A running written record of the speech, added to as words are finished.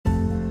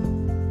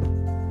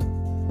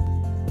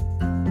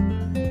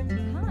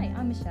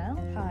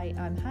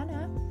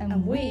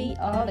We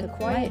are the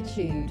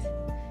Quietude.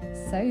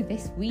 So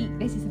this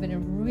has been a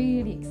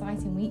really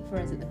exciting week for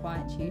us at the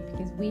Quietude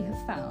because we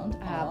have found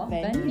our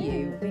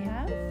venue. We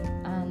have.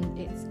 And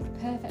it's a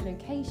perfect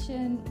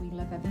location. We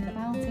love everything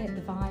about it.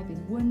 The vibe is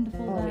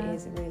wonderful Oh, there. it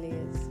is. It really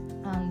is.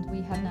 And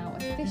we have now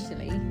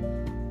officially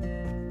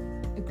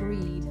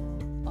agreed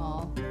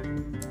our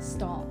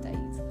start date.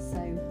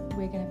 So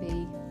we're going to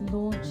be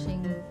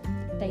launching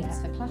dates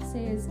for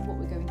classes, what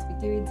we're going to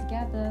be doing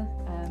together,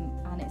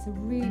 and it's a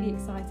really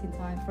exciting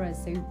time for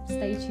us. So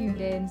stay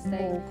tuned in.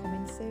 All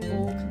coming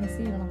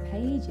soon on our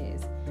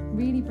pages.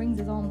 Really brings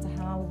us on to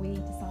how we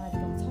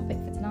decided on the topic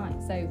for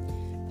tonight. So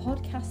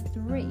podcast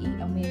 3,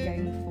 and we're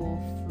going for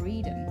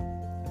freedom.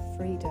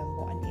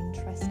 What an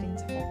interesting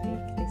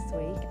topic this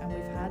week, and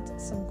we've had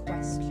some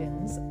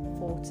questions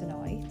for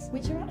tonight,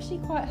 which are actually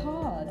quite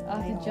hard.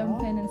 I have to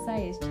jump in and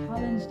say it's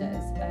challenged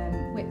us,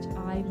 which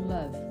I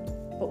love.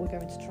 But we're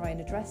going to try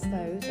and address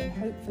those and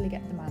hopefully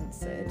get them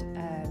answered.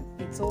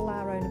 It's all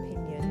our own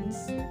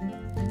opinions.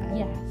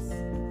 Yes,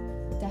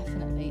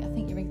 definitely. I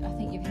think you've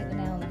hit the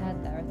nail on the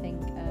head there. I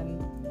think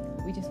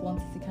we just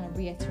wanted to kind of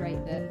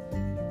reiterate that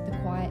the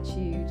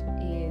Quietude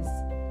is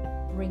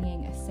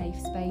bringing a safe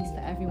space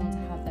for everyone to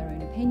have their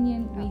own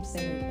opinion. We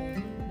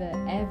think that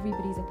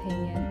everybody's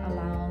opinion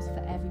allows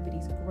for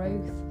everybody's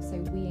growth, so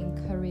we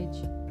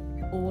encourage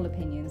all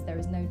opinions. There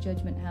is no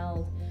judgment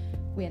held.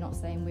 We're not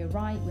saying we're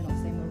right, we're not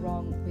saying we're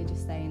wrong, we're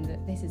just saying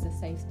that this is a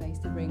safe space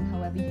to bring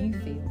however you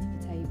feel to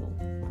the table.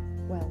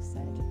 Well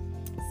said.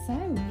 So,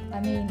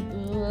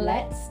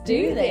 let's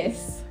do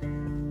this.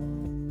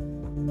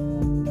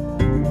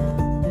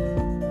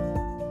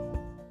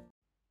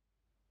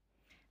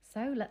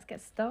 So let's get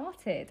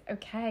started.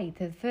 Okay,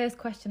 the first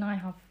question I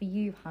have for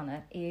you,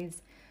 Hannah,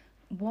 is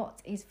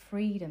what is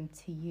freedom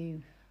to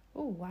you?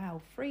 Oh wow,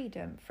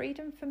 freedom.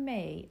 Freedom for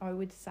me, I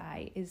would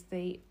say, is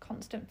the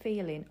constant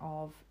feeling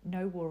of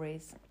no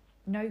worries,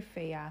 no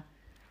fear,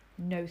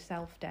 no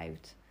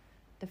self-doubt.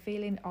 The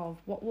feeling of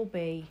what will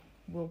be,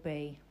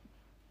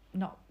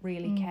 not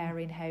really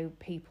caring how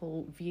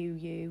people view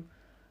you,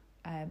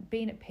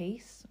 being at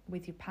peace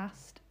with your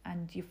past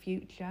and your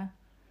future,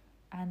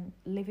 and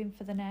living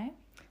for the now.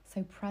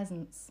 So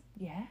presence.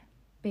 Yeah.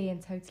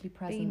 Being totally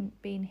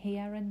present. Being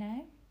here and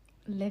now.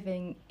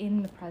 Living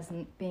in the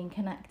present, being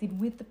connected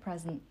with the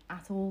present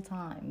at all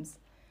times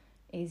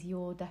is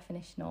your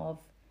definition of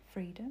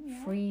freedom.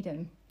 Yeah.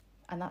 Freedom.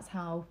 And that's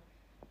how,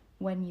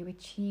 when you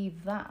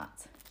achieve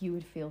that, you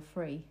would feel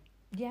free.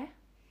 Yeah.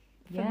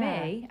 For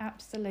me,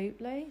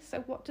 absolutely.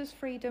 So what does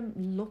freedom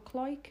look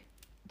like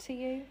to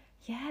you?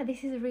 Yeah,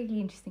 this is a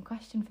really interesting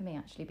question for me,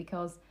 actually,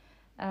 because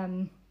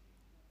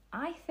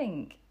I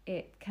think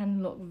it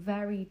can look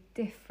very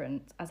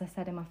different, as I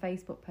said in my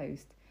Facebook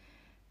post,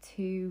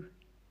 to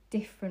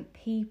different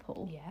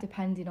people,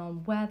 depending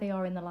on where they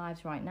are in their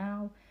lives right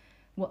now,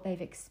 what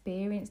they've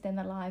experienced in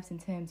their lives in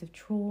terms of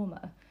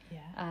trauma,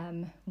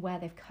 where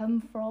they've come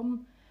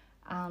from,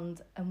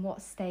 and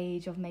what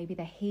stage of maybe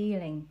their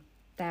healing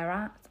they're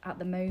at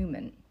the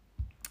moment.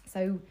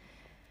 So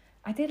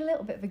I did a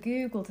little bit of a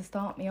Google to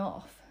start me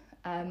off,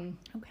 in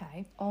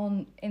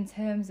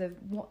terms of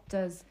what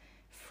does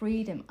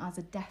freedom as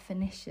a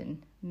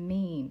definition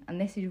mean,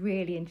 and this is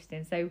really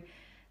interesting. So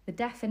the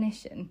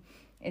definition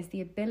is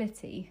the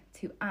ability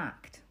to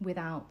act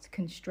without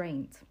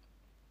constraint,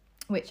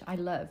 which I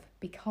love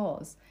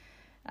because,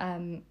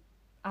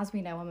 as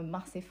we know, I'm a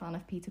massive fan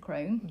of Peter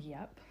Crone.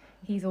 Yep.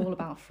 He's all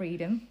about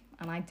freedom,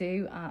 and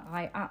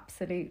I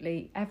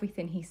absolutely,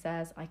 everything he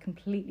says, I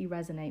completely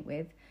resonate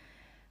with.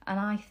 And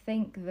I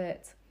think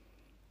that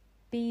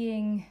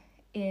being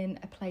in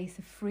a place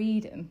of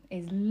freedom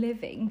is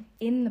living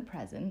in the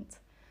present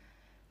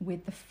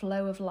with the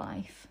flow of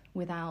life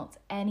without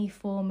any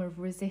form of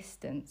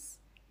resistance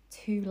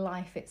to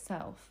life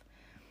itself.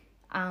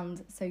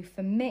 And so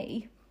for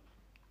me,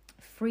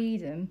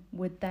 freedom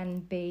would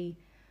then be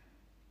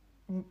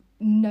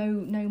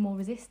no more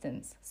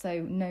resistance,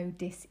 so no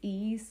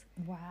dis-ease.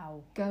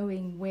 Wow.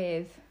 Going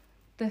with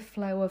the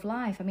flow of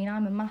life. I mean,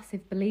 I'm a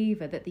massive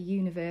believer that the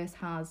universe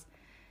has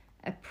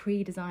a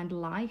pre-designed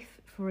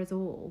life for us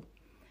all,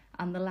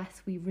 and the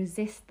less we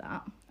resist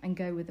that and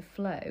go with the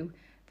flow,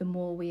 the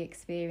more we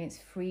experience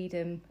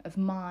freedom of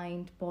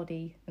mind,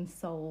 body and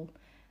soul.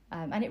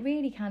 And it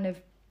really kind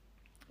of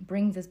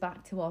brings us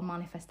back to our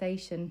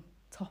manifestation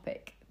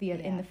topic.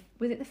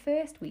 Was it the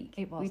first week?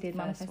 It was. We did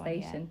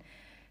manifestation.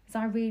 Because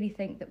I really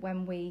think that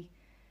when we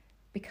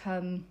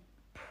become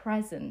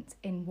present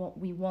in what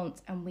we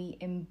want and we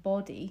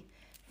embody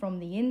from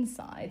the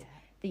inside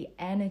the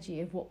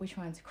energy of what we're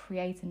trying to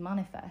create and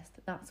manifest,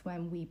 that's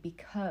when we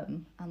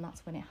become, and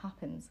that's when it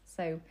happens.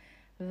 So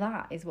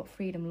that is what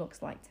freedom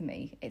looks like to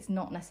me. It's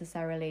not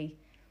necessarily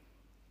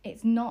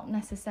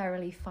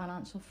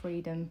financial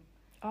freedom,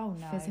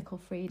 physical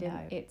freedom.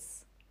 No.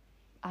 It's,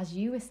 as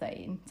you were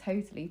saying,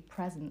 totally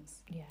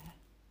presence. Yeah.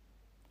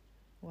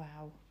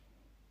 Wow.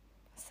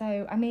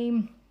 So, I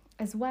mean,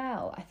 as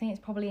well, I think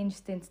it's probably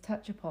interesting to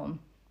touch upon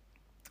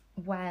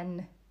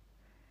when,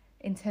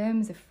 in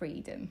terms of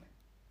freedom,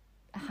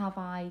 have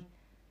I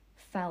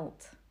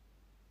felt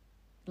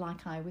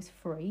like I was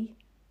free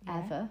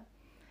Yeah. ever.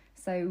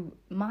 So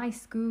my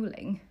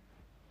schooling,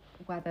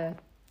 whether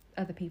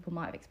other people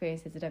might have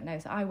experienced this, I don't know.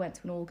 So I went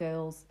to an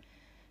all-girls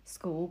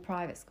school,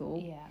 private school,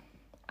 Yeah.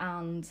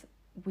 and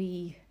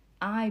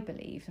I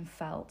believed and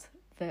felt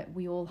that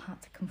we all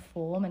had to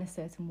conform in a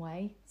certain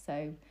way.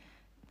 So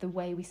the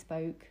way we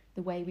spoke,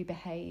 the way we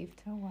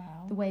behaved, Oh,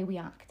 wow. the way we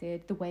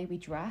acted, the way we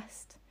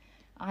dressed.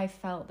 I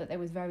felt that there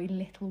was very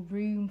little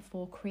room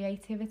for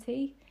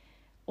creativity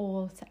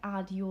or to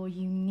add your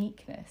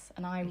uniqueness.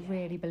 And I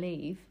really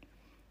believe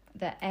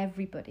that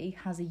everybody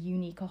has a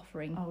unique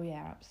offering Oh,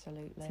 yeah,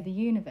 absolutely. to the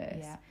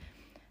universe. Yeah.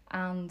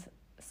 And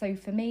so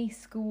for me,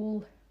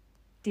 school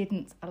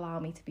didn't allow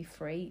me to be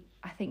free.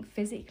 I think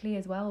physically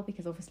as well,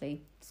 because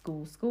obviously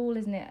school,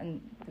 isn't it?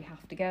 And we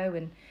have to go,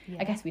 and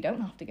I guess we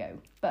don't have to go.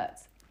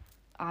 But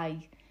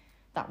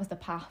that was the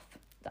path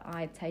that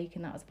I had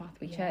taken. That was the path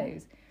we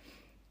chose.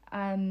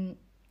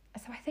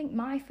 So I think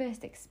my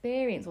first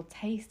experience or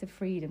taste of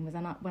freedom was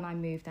when I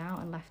moved out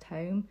and left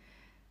home.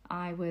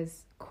 I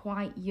was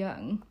quite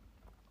young,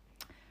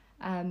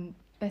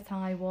 but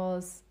I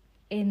was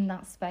in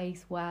that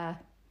space where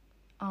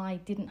I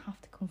didn't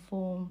have to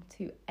conform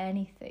to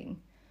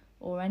anything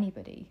or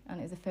anybody, and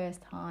it was the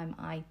first time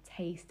I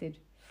tasted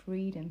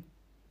freedom.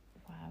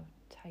 Wow,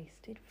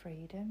 tasted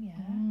freedom,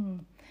 yeah.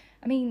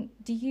 I mean,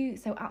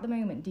 so at the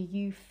moment, do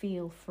you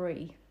feel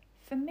free?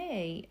 For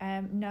me,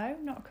 no,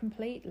 not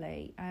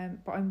completely,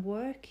 but I'm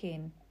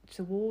working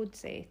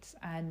towards it,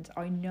 and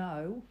I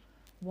know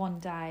one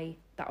day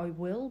that I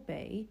will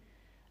be.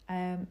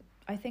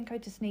 I think I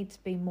just need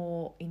to be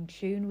more in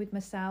tune with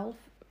myself,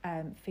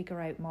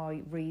 figure out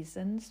my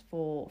reasons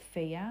for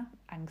fear,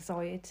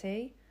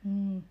 anxiety,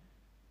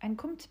 and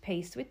come to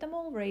peace with them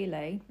all,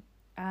 really.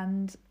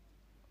 And,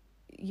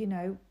 you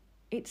know,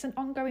 it's an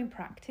ongoing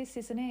practice,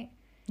 isn't it?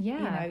 Yeah.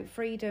 You know,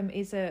 freedom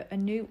is a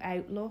new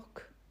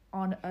outlook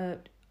on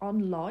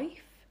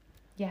life.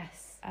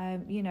 Yes.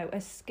 You know, a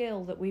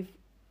skill that we've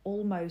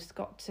almost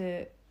got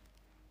to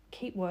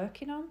keep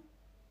working on.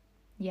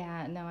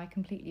 Yeah, no, I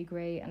completely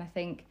agree. And I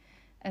think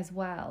as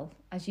well,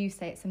 as you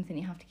say, it's something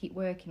you have to keep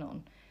working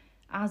on.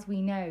 As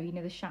we know,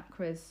 the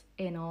chakras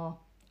in our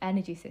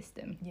energy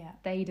system,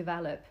 they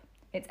develop.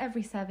 It's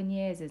every 7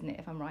 years, isn't it,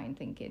 if I'm right in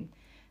thinking?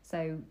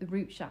 So the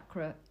root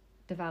chakra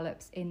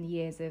develops in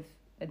the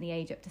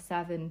age up to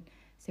 7.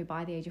 So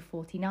by the age of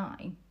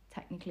 49,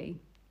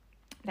 technically,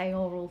 they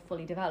are all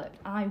fully developed.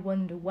 I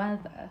wonder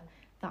whether,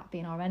 that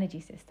being our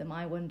energy system,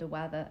 I wonder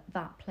whether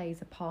that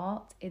plays a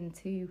part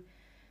into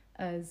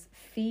us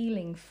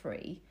feeling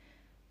free.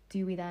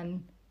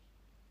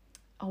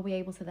 Are we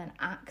able to then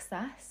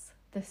access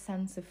the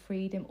sense of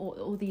freedom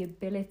or the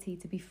ability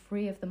to be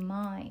free of the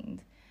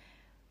mind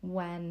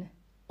when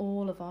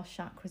all of our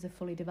chakras are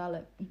fully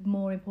developed?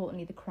 More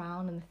importantly, the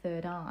crown and the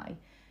third eye,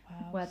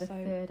 where the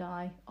third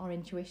eye, our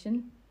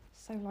intuition.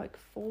 So like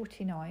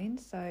 49,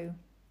 so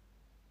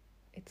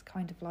it's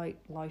kind of like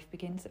life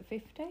begins at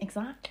 50.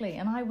 Exactly,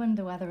 and I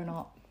wonder whether or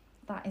not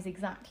that is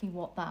exactly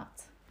what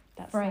that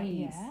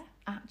phrase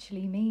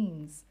actually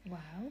means. Wow.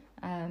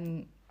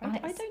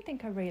 I don't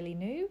think I really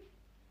knew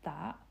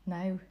that.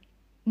 No.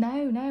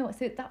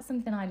 So that's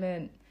something I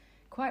learned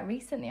quite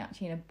recently,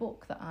 actually, in a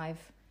book that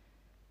I've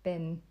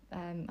been.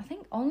 I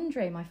think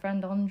my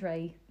friend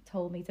Andre,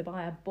 told me to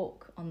buy a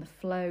book on the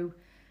flow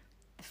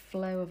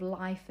of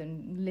life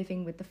and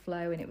living with the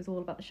flow, and it was all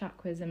about the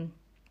chakras. And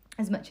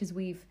as much as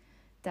we've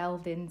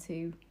delved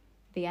into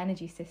the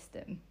energy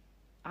system,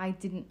 I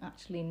didn't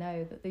actually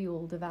know that they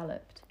all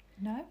developed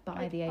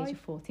by the age of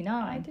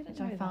 49, which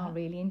I found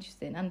really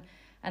interesting.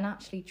 And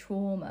actually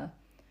trauma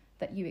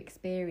that you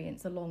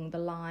experience along the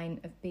line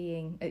of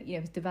being,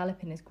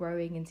 developing, as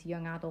growing into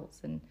young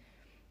adults. And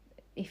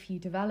if you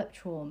develop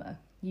trauma,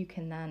 you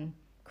can then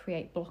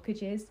create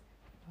blockages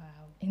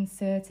in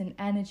certain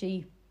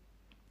energy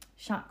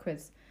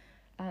chakras,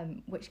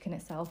 which can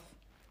itself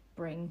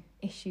bring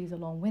issues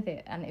along with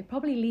it. And it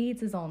probably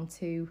leads us on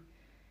to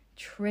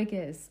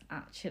triggers,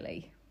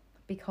 actually,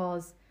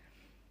 because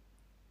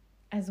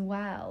as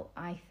well,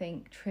 I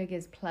think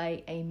triggers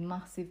play a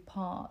massive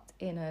part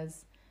in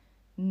us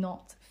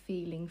not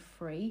feeling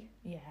free.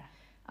 Yeah.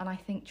 And I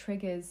think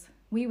triggers,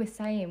 we were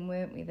saying,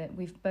 weren't we, that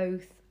we've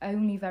both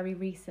only very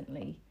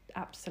recently.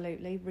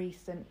 Absolutely,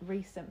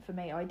 recent for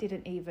me. I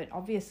didn't even,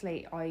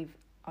 obviously I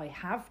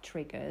have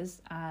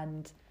triggers,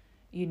 and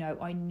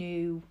I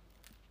knew,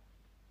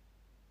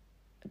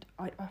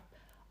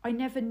 I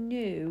never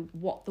knew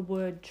what the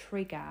word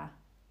trigger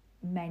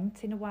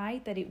meant, in a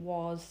way that it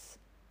was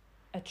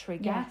a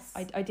trigger. Yes.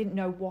 I didn't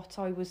know what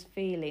I was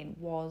feeling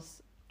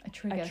was a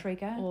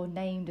trigger or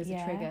named as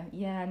a trigger.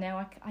 Yeah,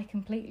 no, I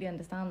completely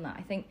understand that.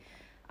 I think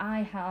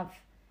I have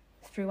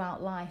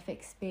throughout life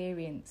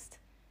experienced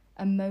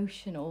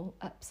emotional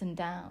ups and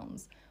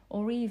downs,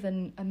 or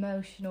even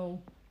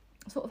emotional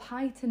sort of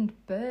heightened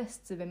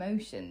bursts of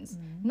emotions,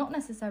 not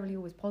necessarily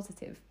always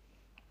positive,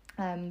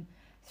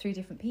 through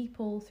different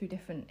people, through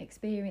different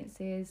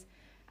experiences.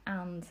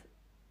 And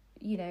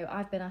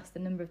I've been asked a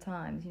number of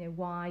times,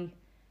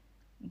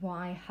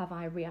 why have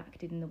I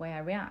reacted in the way I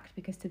react?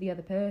 Because to the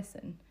other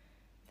person,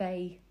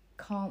 they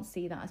can't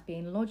see that as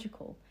being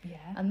logical. Yeah.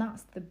 And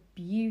that's the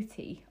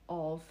beauty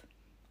of,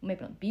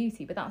 maybe not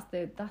beauty, but that's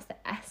the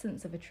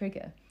essence of a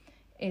trigger,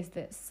 is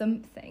that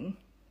something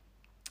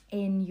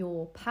in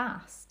your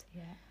past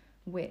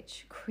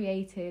which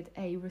created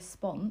a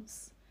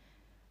response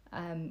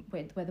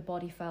where the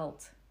body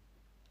felt,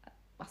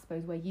 I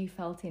suppose, where you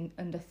felt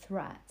under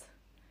threat,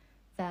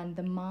 then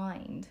the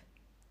mind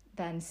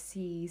then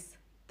sees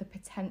the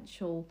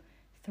potential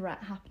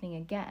threat happening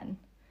again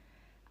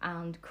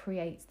and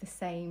creates the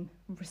same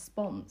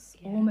response,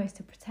 almost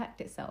to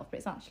protect itself. But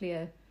it's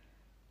actually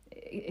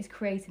it's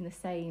creating the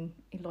same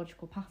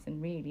illogical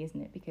pattern, really,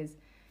 isn't it? Because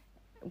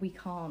we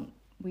can't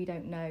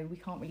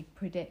really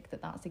predict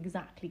that that's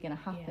exactly going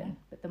to happen,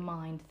 but the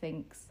mind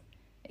thinks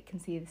it can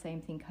see the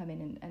same thing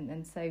coming,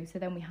 and so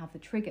then we have the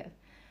trigger.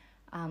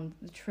 And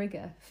the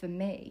trigger, for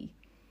me,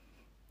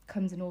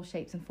 comes in all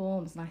shapes and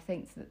forms, and I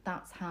think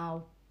that's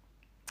how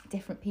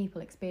different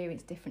people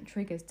experience different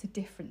triggers to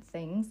different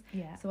things.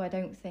 Yeah. So I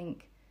don't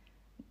think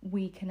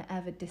we can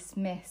ever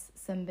dismiss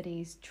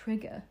somebody's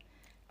trigger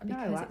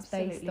because no, it's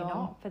based on...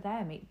 not. For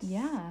them,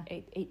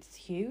 it's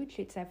huge,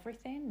 it's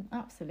everything.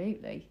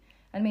 Absolutely.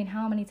 I mean,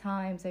 how many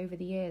times over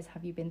the years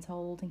have you been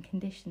told and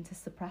conditioned to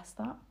suppress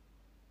that?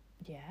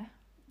 Yeah.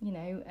 You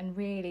know, and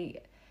really,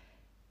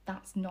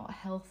 that's not a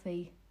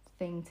healthy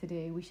thing to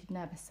do. We should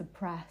never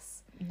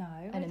suppress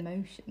an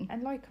emotion.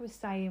 And like I was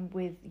saying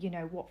with,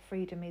 what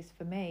freedom is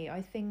for me,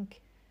 I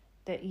think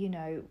that, you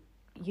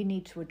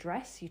need to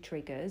address your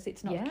triggers.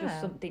 It's not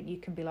just something you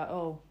can be like,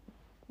 oh,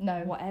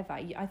 no, whatever.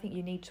 I think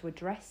you need to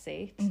address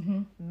it,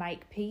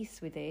 make peace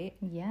with it.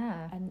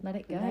 Yeah, and let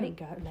it go. Let it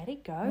go. Let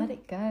it go. Let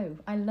it go.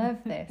 I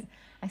love this.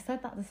 I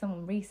said that to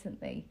someone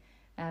recently,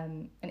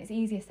 and it's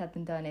easier said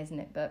than done, isn't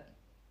it? But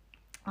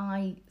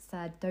I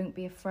said, don't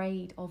be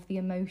afraid of the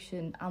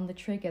emotion and the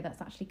trigger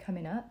that's actually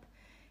coming up.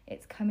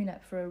 It's coming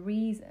up for a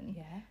reason.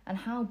 Yeah. And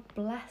how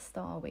blessed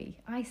are we?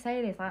 I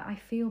say this, I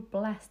feel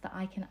blessed that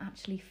I can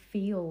actually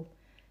feel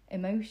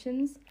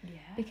emotions. Yeah.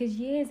 Because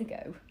years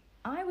ago,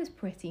 I was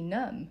pretty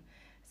numb.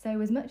 So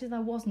as much as I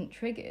wasn't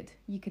triggered,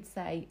 you could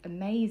say,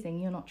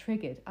 amazing, you're not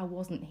triggered. I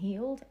wasn't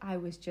healed. I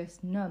was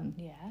just numb.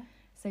 Yeah.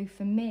 So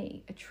for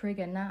me, a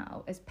trigger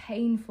now, as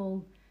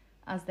painful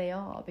as they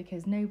are,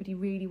 because nobody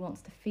really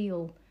wants to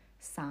feel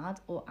sad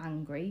or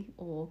angry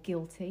or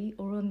guilty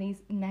or on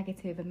these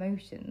negative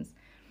emotions.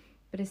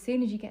 But as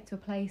soon as you get to a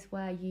place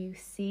where you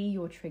see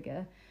your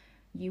trigger,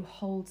 you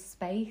hold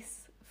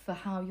space for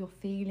how you're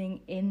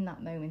feeling in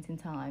that moment in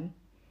time,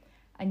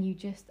 and you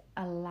just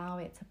allow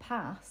it to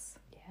pass,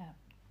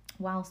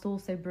 whilst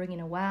also bringing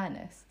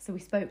awareness. So we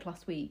spoke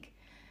last week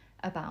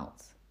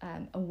about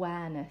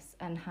awareness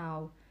and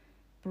how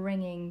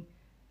bringing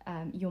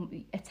your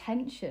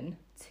attention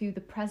to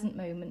the present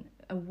moment,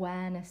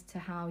 awareness to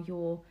how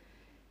your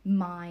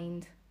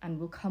mind, and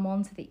we'll come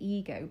on to the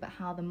ego, but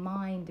how the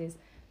mind is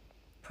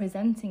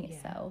presenting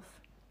itself,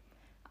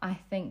 I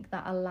think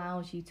that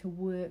allows you to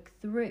work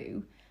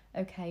through,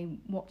 okay,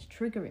 what's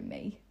triggering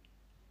me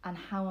and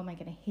how am I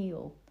going to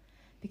heal?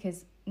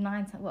 Because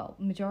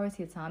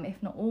majority of the time,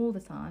 if not all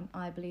the time,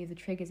 I believe the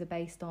triggers are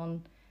based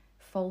on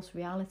false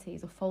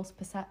realities or false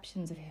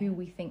perceptions of who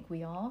we think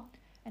we are.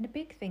 And a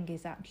big thing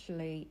is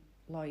actually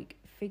like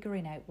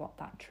figuring out what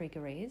that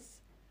trigger is.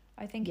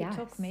 I think it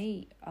took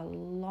me a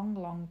long,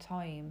 long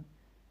time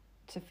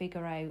to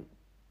figure out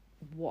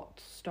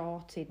what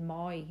started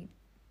my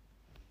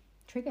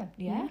trigger.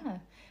 Yeah.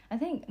 I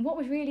think what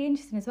was really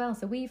interesting as well,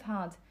 so we've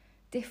had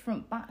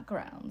different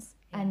backgrounds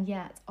and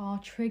yet our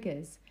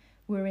triggers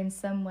were in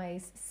some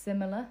ways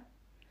similar.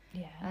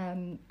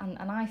 And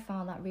I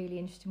found that really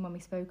interesting when we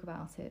spoke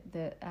about it,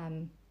 that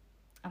and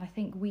I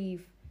think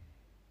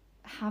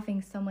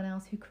having someone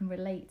else who can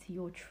relate to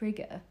your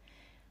trigger,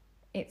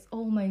 it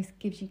almost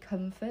gives you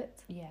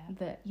comfort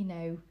that,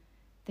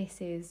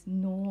 this is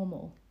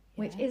normal,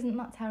 which isn't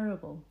that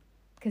terrible,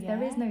 because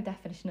there is no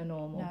definition of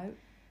normal. No.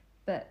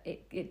 But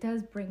it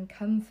does bring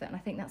comfort, and I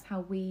think that's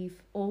how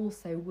we've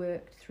also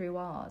worked through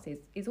ours,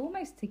 is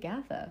almost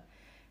together,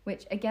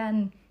 which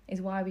again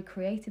is why we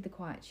created the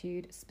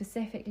Quietude,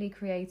 specifically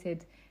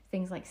created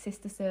things like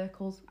sister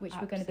circles, which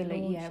we're going to be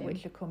launching.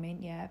 Which are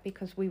coming,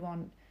 because we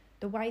want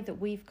the way that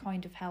we've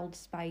kind of held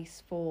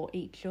space for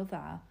each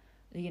other,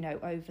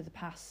 over the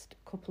past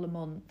couple of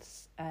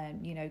months,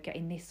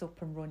 getting this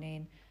up and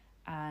running,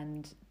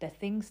 and the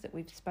things that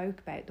we've spoke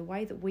about, the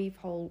way that we've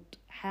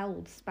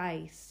held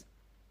space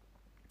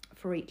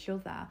for each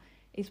other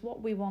is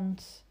what we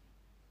want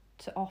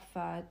to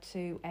offer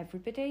to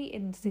everybody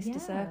in sister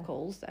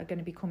circles that are going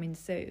to be coming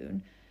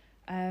soon.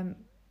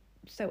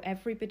 So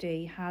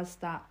everybody has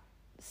that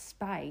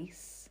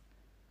space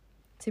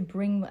to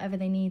bring whatever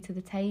they need to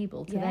the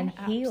table to then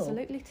heal.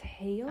 Absolutely, to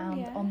heal.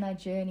 And on their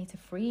journey to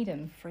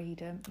freedom.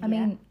 I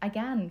mean,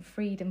 again,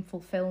 freedom,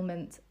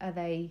 fulfillment, are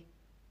they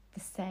the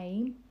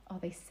same? Are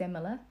they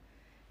similar?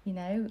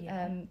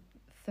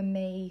 For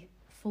me,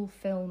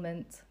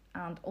 fulfillment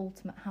and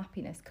ultimate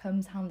happiness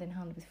comes hand in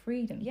hand with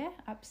freedom. Yeah,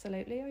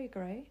 absolutely, I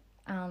agree.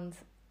 And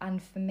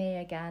And for me,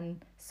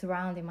 again,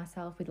 surrounding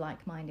myself with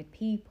like-minded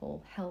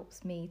people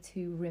helps me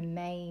to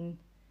remain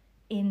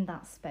in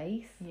that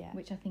space,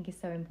 which I think is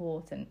so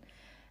important.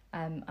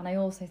 And I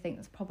also think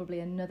that's probably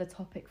another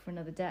topic for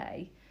another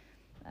day,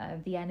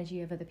 the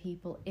energy of other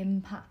people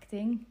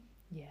impacting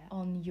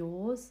on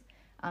yours,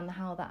 and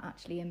how that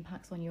actually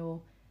impacts on your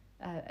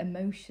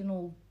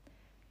emotional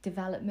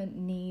development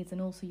needs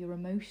and also your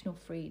emotional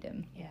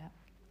freedom.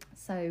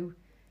 So,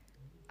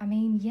 I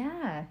mean,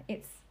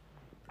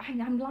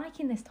 I'm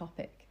liking this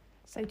topic.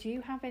 So do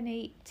you have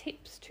any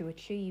tips to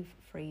achieve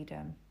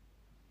freedom?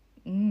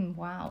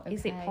 Wow. Okay.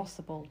 Is it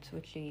possible to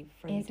achieve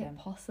freedom? Is it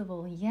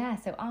possible? Yeah.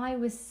 So I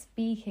was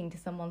speaking to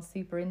someone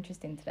super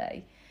interesting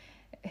today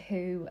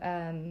who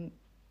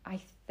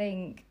I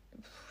think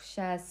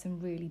shares some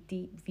really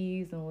deep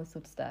views and all this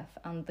sort of stuff.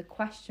 And the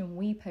question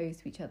we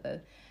posed to each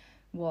other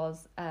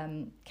was,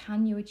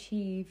 can you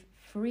achieve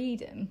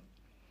freedom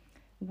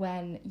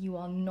when you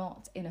are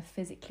not in a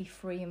physically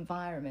free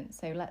environment?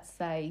 So let's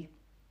say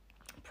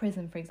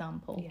prison, for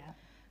example,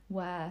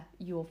 where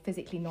you're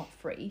physically not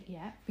free.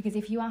 Because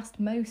if you asked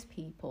most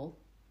people,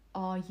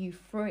 are you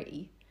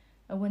free?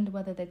 I wonder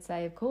whether they'd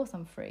say, of course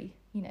I'm free.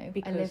 You know,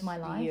 because I live my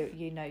life.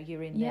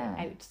 You're in the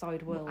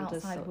outside world.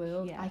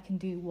 I can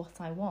do what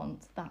I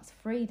want. That's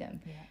freedom.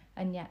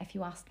 And yet, if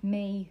you asked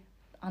me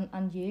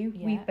and you,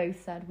 we've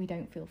both said we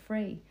don't feel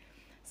free.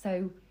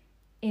 So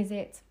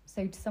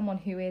to someone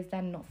who is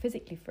then not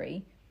physically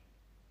free,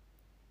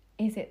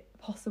 is it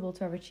possible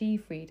to ever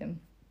achieve freedom?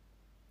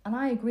 And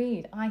I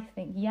agreed. I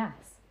think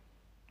yes,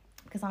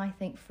 because I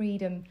think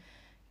freedom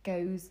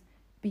goes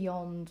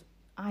beyond.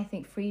 I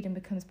think freedom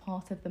becomes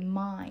part of the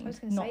mind,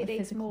 not the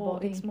physical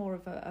body. It's more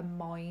of a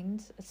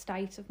mind, a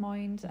state of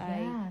mind,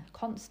 a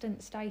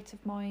constant state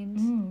of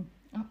mind.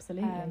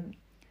 Absolutely.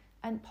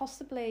 And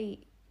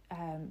possibly,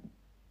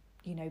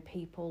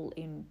 people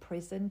in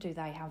prison, do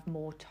they have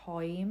more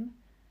time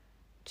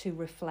to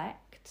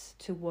reflect,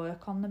 to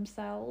work on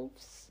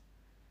themselves?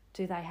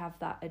 Do they have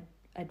that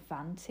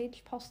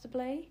advantage,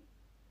 possibly?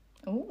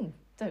 Oh,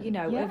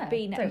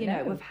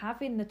 of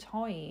having the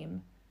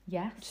time.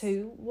 Yes.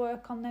 To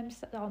work on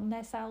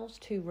themselves,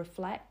 to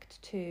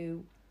reflect,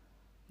 to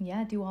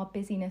do our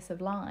busyness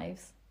of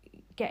lives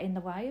get in the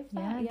way of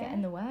that? Get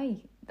in the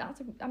way.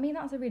 That's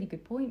a really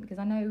good point, because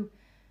I know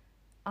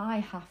I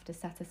have to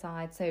set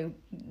aside. So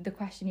the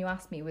question you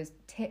asked me was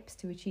tips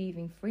to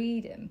achieving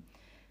freedom.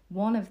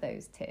 One of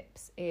those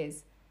tips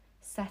is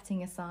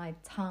setting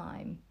aside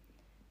time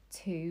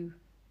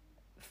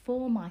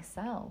for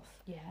myself.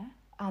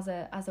 As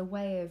a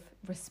way of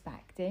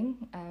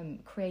respecting,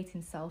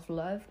 creating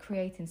self-love,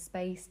 creating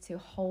space to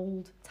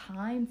hold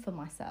time for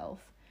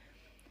myself,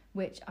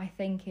 which I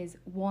think is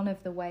one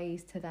of the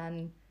ways to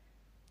then,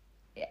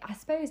 I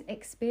suppose,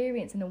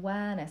 experience an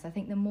awareness. I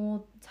think the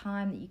more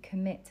time that you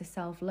commit to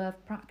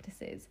self-love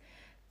practices,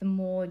 the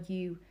more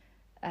you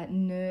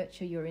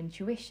nurture your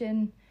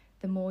intuition,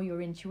 the more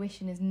your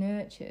intuition is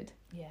nurtured,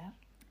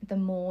 the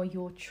more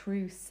your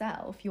true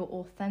self, your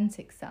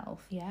authentic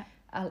self,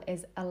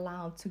 is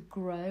allowed to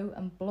grow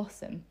and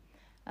blossom.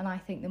 And I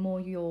think the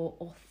more you're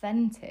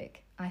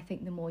authentic, I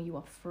think the more you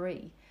are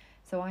free.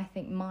 So I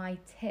think my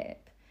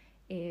tip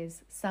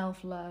is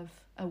self-love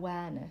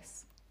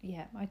awareness.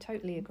 Yeah, I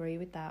totally agree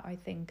with that. I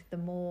think the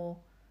more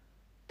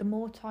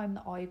time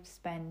that I've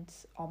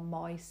spent on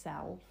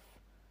myself,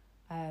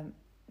 and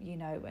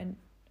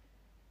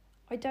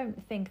I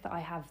don't think that I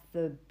have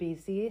the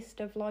busiest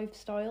of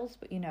lifestyles,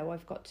 but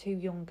I've got 2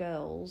 young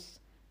girls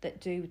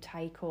that do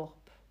take up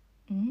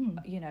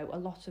a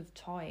lot of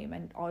time,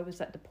 and I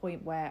was at the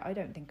point where I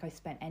don't think I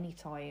spent any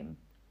time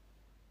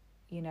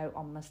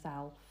on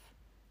myself.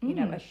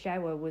 A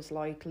shower was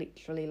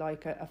literally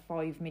a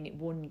 5-minute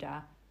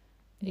wonder.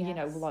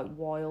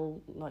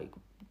 While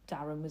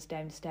Darren was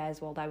downstairs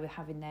while they were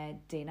having their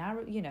dinner,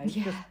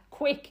 just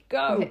quick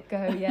go.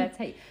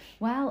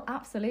 Well,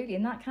 absolutely.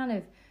 And that kind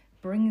of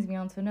brings me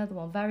on to another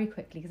one very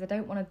quickly, because I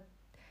don't want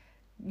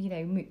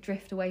to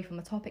drift away from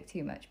the topic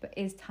too much, but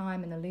is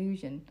time an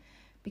illusion?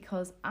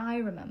 Because I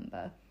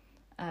remember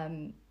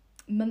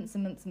months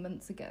and months and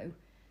months ago,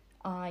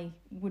 I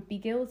would be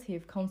guilty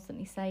of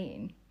constantly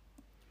saying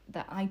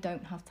that I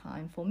don't have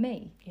time for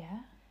me.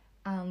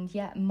 And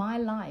yet my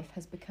life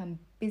has become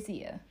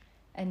busier,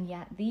 and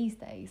yet these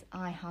days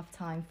I have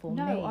time for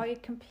me. I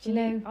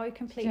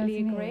completely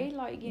agree.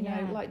 Like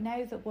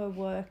now that we're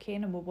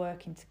working and we're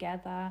working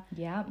together,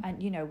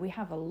 and we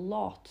have a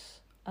lot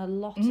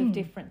of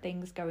different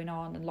things going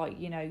on,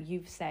 and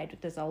you've said,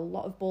 there's a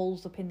lot of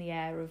balls up in the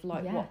air of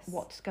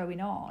what's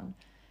going on,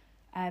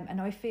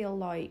 and I feel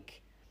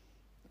like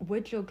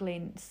we're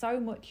juggling so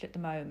much at the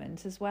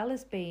moment, as well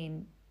as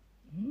being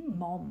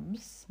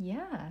moms.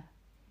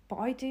 But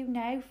I do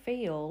now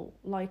feel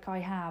like I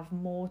have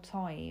more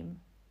time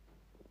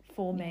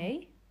for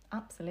me.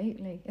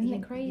 Absolutely. Isn't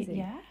it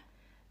crazy?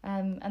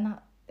 And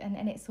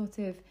it's sort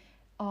of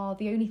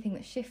the only thing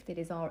that's shifted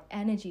is our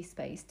energy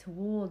space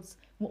towards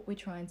what we're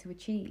trying to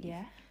achieve,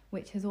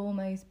 which has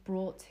almost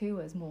brought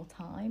to us more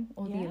time,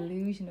 or the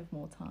illusion of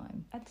more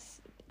time.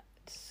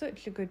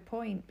 such a good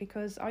point,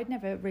 because I'd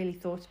never really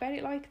thought about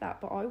it like that,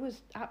 but I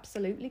was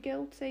absolutely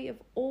guilty of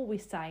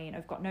always saying,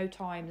 I've got no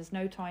time, there's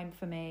no time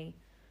for me.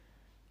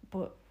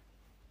 But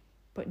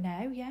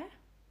now, yeah.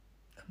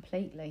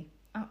 Completely.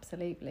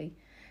 Absolutely.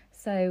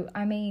 So,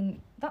 I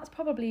mean, that's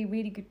probably a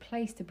really good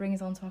place to bring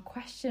us on to our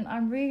question.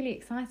 I'm really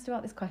excited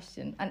about this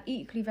question and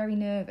equally very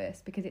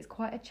nervous because it's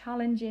quite a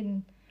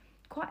challenging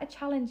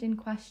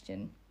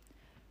question.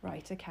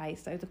 Right, okay.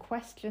 So the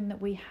question that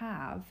we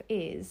have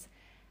is,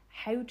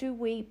 how do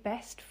we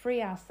best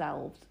free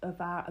ourselves of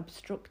our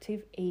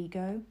obstructive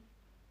ego?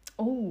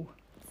 Oh,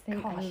 see,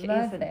 gosh, I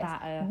love isn't this.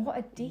 that a what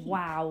a deep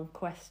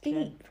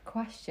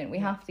question? We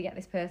have to get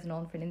this person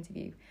on for an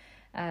interview.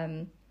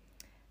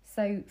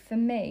 So for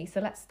me,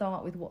 let's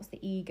start with what's the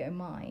ego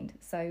mind.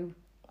 So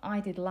I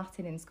did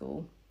Latin in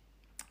school.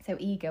 So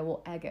ego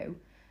or ego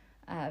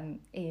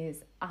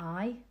is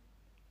I.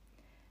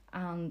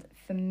 And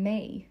for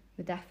me,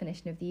 the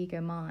definition of the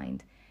ego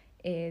mind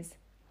is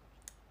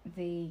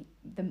the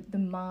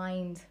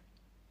mind,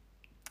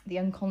 the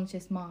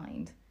unconscious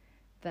mind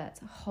that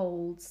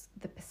holds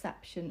the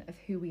perception of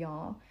who we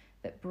are,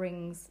 that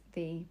brings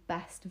the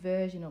best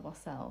version of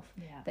ourselves,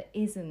 that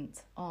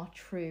isn't our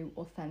true,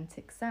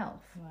 authentic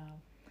self. Wow.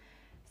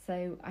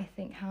 So I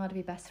think, how do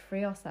we best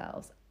free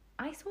ourselves?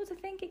 I sort of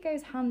think it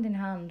goes hand in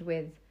hand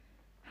with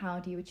how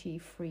do you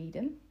achieve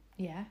freedom?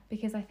 Yeah.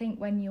 Because I think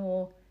when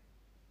you're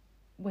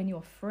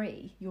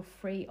free, you're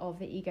free of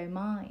the ego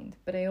mind.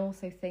 But I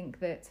also think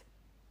that,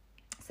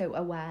 so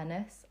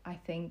awareness, I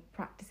think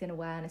practicing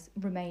awareness,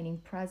 remaining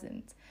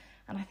present.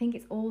 And I think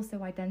it's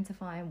also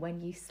identifying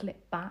when you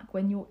slip back,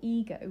 when your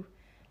ego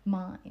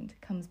mind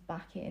comes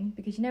back in.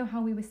 Because you know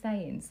how we were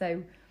saying,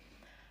 so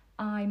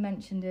I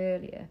mentioned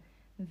earlier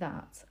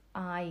that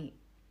I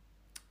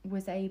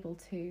was able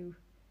to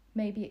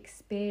maybe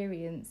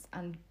experience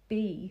and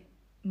be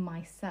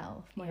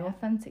myself, my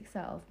authentic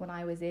self, when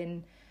I was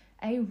in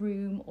a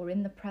room or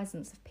in the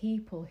presence of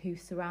people who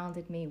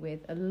surrounded me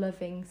with a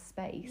loving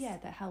space. Yeah,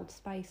 that held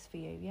space for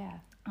you, yeah.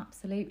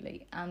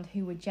 Absolutely. And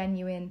who were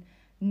genuine,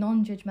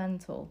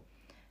 non-judgmental,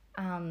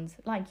 and,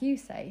 like you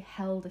say,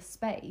 held a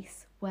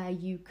space where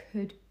you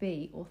could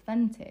be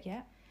authentic.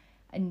 Yeah.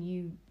 And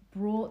you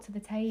brought to the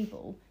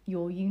table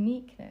your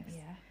uniqueness.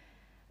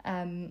 Yeah.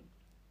 And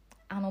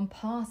on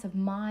part of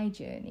my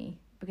journey,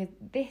 because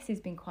this has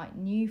been quite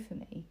new for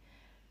me,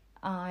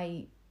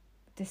 I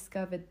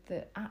discovered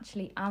that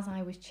actually as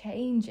I was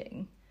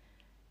changing,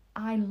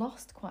 I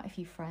lost quite a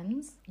few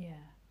friends. Yeah.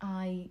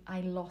 I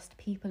lost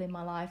people in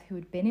my life who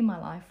had been in my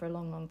life for a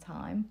long, long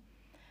time.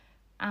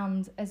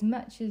 And as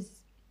much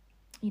as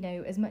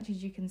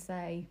you can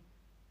say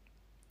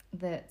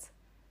that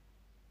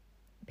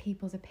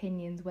people's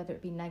opinions, whether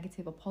it be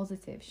negative or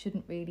positive,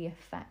 shouldn't really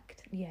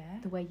affect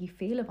the way you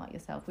feel about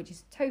yourself, which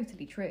is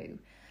totally true.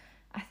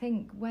 I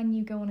think when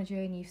you go on a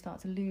journey, you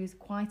start to lose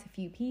quite a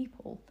few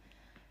people.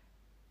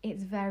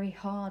 It's very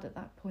hard at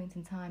that point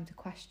in time to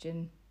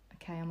question,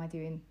 okay, am I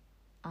doing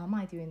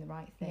the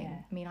right thing? Yeah.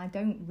 I mean, I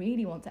don't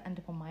really want to end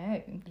up on my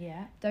own.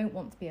 Yeah. Don't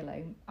want to be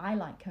alone. I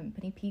like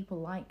company.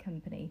 People like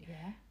company.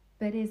 Yeah.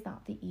 But is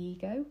that the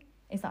ego?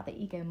 Is that the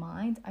ego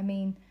mind? I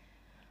mean,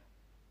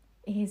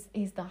 is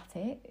that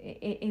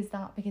it? Is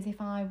that because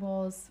if I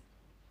was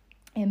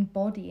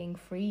embodying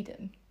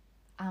freedom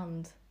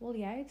and... Well,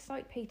 yeah, it's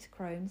like Peter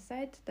Crone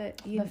said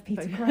that... Love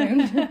Peter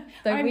Crone.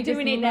 I'm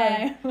doing it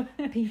now.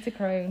 Peter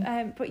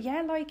Crone. But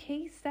yeah, like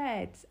he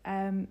said,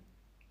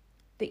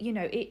 that, you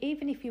know,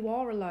 even if you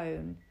are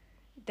alone,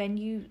 then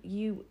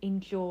you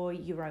enjoy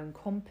your own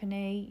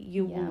company.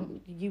 You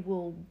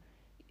will,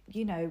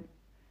 you know,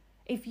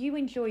 if you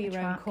enjoy your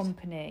own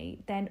company,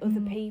 then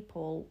other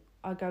people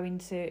are going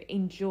to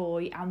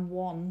enjoy and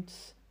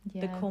want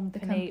the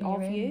company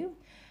of you.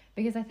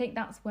 Because I think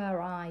that's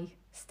where I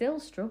still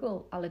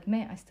struggle. I'll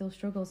admit I still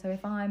struggle. So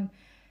if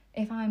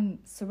I'm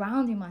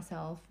surrounding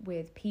myself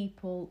with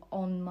people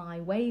on my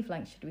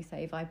wavelength, should we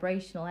say,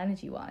 vibrational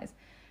energy wise,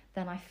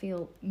 then I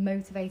feel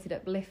motivated,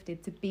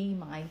 uplifted to be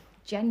my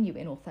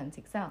genuine,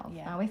 authentic self.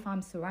 Yeah. Now, if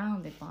I'm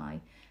surrounded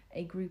by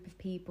a group of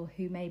people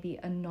who maybe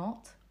are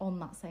not on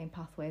that same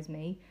pathway as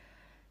me,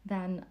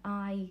 then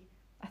I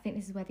think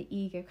this is where the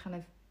ego kind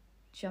of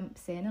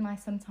jumps in, and I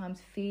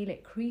sometimes feel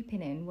it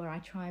creeping in, where I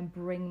try and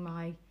bring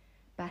my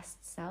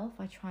best self.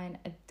 I try and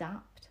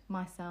adapt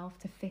myself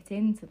to fit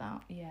into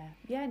that.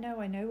 Yeah,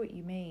 no, I know what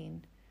you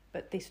mean,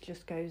 but this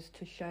just goes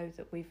to show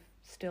that we've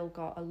still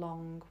got a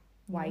long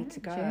way to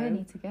go.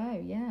 Journey to go,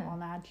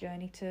 on our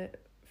journey to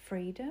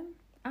freedom.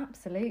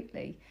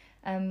 Absolutely.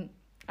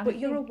 But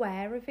you're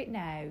aware of it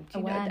now. Do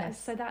you know that?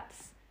 So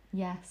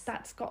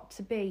that's got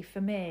to be,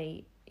 for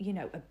me, you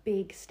know, a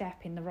big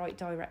step in the right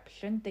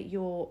direction, that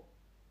you're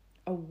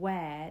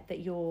aware that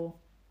you're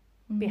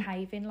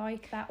behaving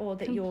like that, or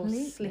that you're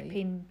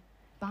slipping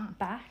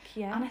back.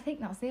 Yeah. And I think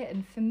that's it.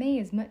 And for me,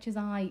 as much as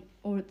the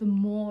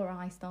more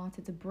I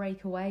started to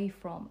break away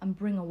from and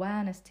bring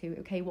awareness to,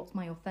 okay, what's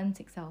my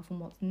authentic self and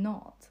what's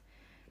not,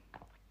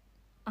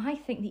 I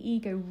think the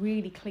ego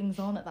really clings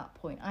on at that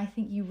point. I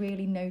think you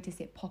really notice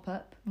it pop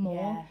up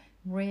more,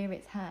 rear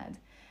its head.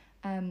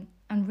 And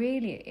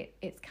really,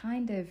 it's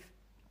kind of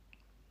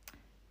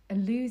a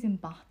losing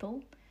battle,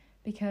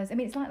 because I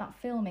mean it's like that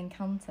film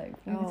Encanto.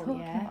 We were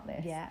talking about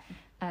this. Yeah.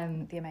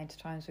 The amount of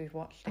times we've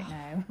watched it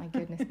now. My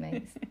goodness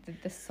me,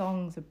 the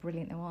songs are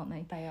brilliant though, aren't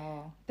they? They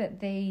are. But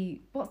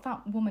what's that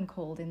woman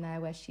called in there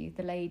where she's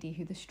the lady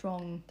who the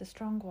strong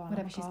one,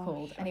 whatever she's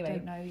called. Anyway, I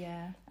don't know.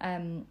 Yeah.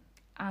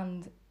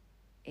 And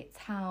it's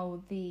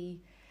how the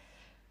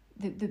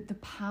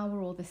power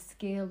or the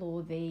skill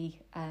or the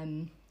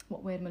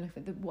what word am I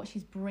looking for? What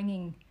she's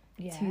bringing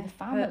to the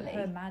family.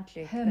 Her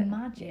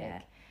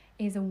magic.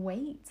 Is a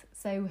weight.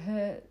 So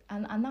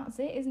and that's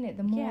it, isn't it?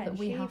 The more that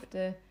we have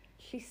to.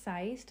 She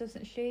says,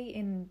 doesn't she,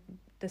 in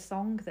the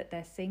song that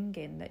they're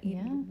singing, that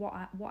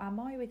what am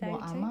I without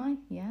What am I?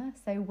 Yeah.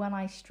 So when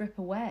I strip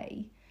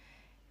away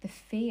the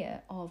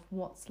fear of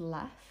what's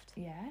left,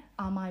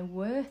 am I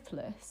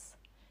worthless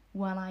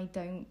when I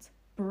don't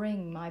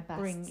bring my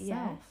best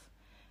self?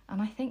 And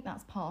I think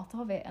that's part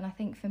of it. And I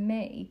think for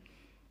me,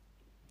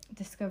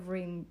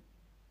 discovering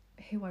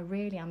who I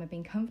really am and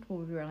being comfortable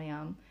with who I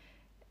am,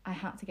 I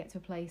had to get to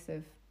a place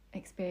of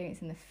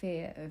experiencing the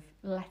fear of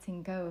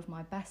letting go of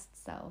my best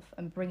self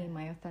and bringing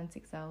my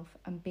authentic self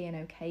and being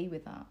okay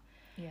with that.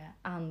 Yeah.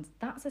 And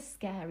that's a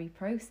scary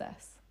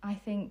process. I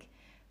think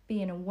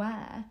being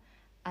aware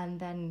and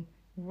then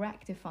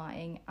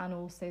rectifying and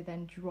also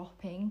then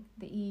dropping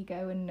the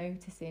ego and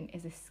noticing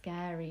is a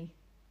scary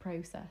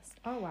process.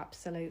 Oh,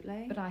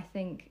 absolutely. But I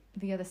think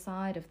the other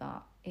side of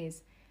that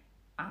is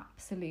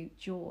absolute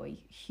joy,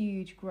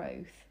 huge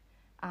growth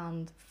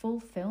and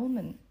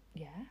fulfillment.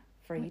 Yeah.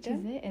 Freedom. Which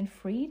is it? And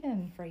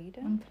freedom.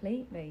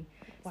 Completely.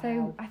 Wow.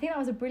 So I think that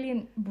was a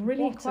brilliant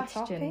what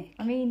question. A topic.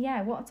 I mean,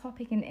 yeah, what a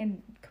topic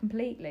in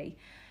completely.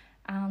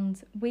 And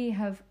we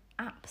have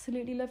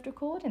absolutely loved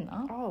recording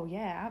that. Oh,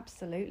 yeah,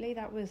 absolutely.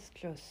 That was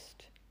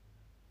just...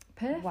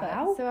 perfect.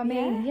 Wow. So, I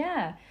mean,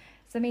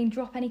 So, I mean,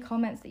 drop any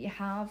comments that you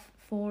have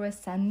for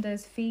us. Send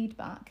us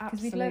feedback.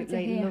 Because we'd love to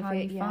hear how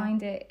you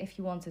find it, if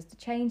you want us to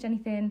change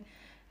anything.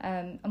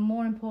 And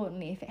more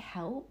importantly, if it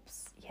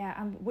helps. Yeah,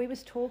 and we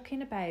was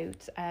talking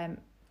about,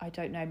 I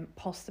don't know,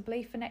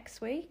 possibly for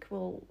next week,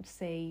 we'll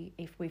see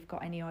if we've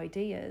got any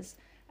ideas,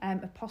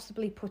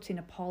 possibly putting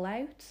a poll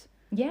out.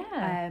 Yeah.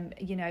 And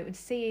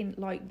seeing,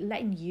 like,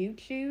 letting you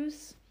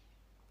choose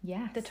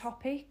the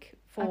topic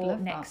for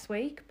next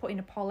week. Putting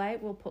a poll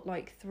out, we'll put,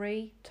 like,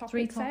 three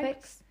topics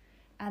out,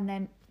 and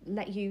then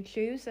let you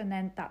choose, and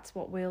then that's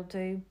what we'll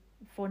do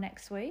for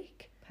next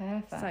week.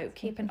 Perfect. So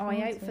keep an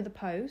eye out for the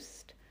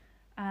post.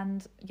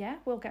 And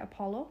we'll get a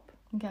poll up.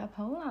 Get a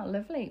poll out.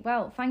 Lovely.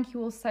 Well, thank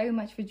you all so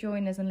much for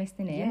joining us and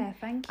listening in. Yeah,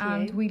 thank you.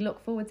 And we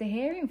look forward to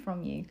hearing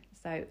from you.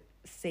 So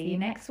see you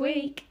next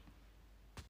week.